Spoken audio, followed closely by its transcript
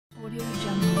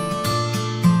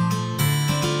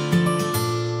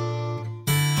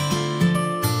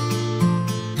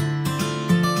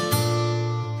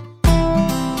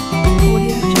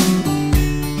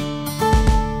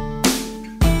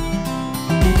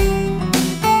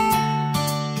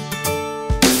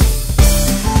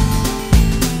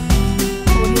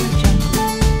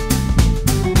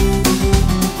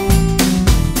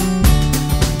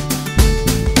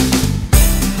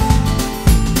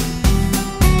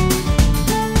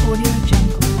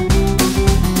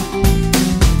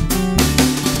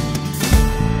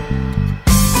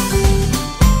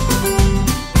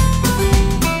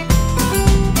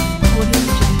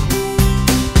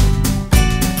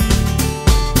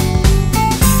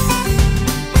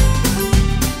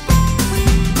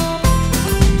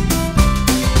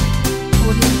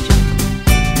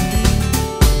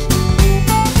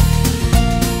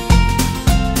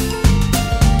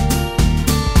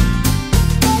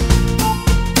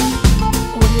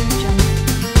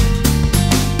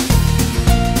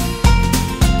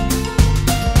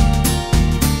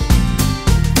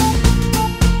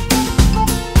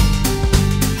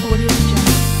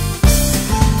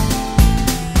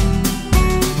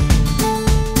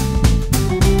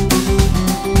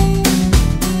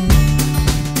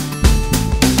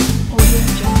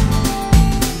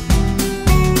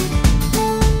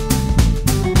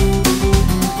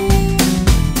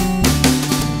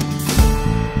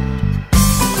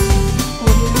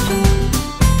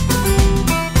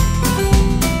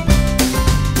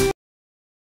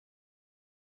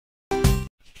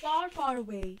far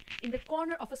away, in the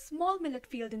corner of a small millet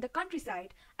field in the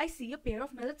countryside, I see a pair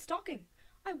of millets talking.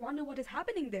 I wonder what is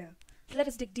happening there. Let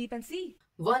us dig deep and see.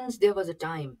 Once there was a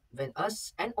time when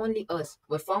us and only us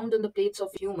were found on the plates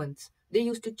of humans. They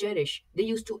used to cherish, they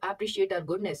used to appreciate our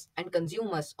goodness and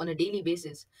consume us on a daily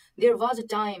basis. There was a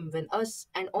time when us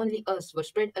and only us were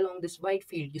spread along this wide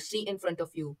field you see in front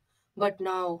of you. But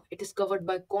now it is covered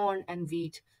by corn and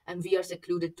wheat, and we are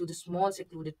secluded to the small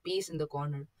secluded piece in the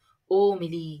corner. Oh,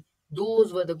 Millie,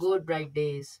 those were the good bright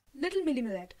days. Little Millie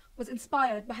Millet was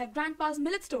inspired by her grandpa's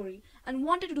millet story and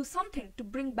wanted to do something to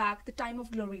bring back the time of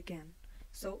glory again.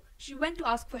 So she went to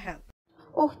ask for help.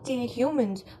 Oh, dear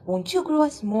humans, won't you grow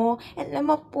us more and let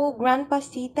my poor grandpa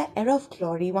see that era of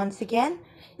glory once again?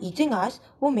 Eating us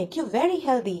will make you very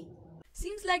healthy.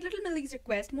 Seems like Little Millie's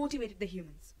request motivated the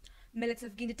humans. Millets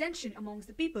have gained attention amongst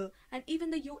the people, and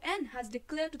even the UN has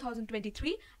declared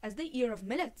 2023 as the year of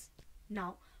millets.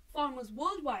 Now, farmers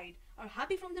worldwide are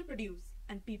happy from their produce,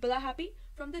 and people are happy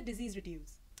from their disease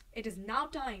reduce. It is now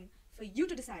time for you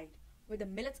to decide whether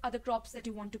millets are the crops that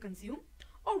you want to consume,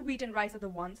 or wheat and rice are the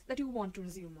ones that you want to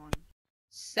resume on.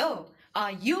 So,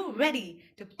 are you ready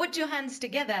to put your hands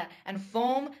together and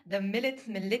form the Millets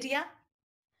Militia?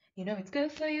 You know it's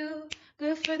good for you,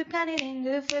 good for the planet, and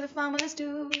good for the farmers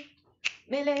too.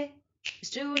 Millet is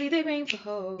truly the grain for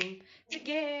hope to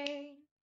gain.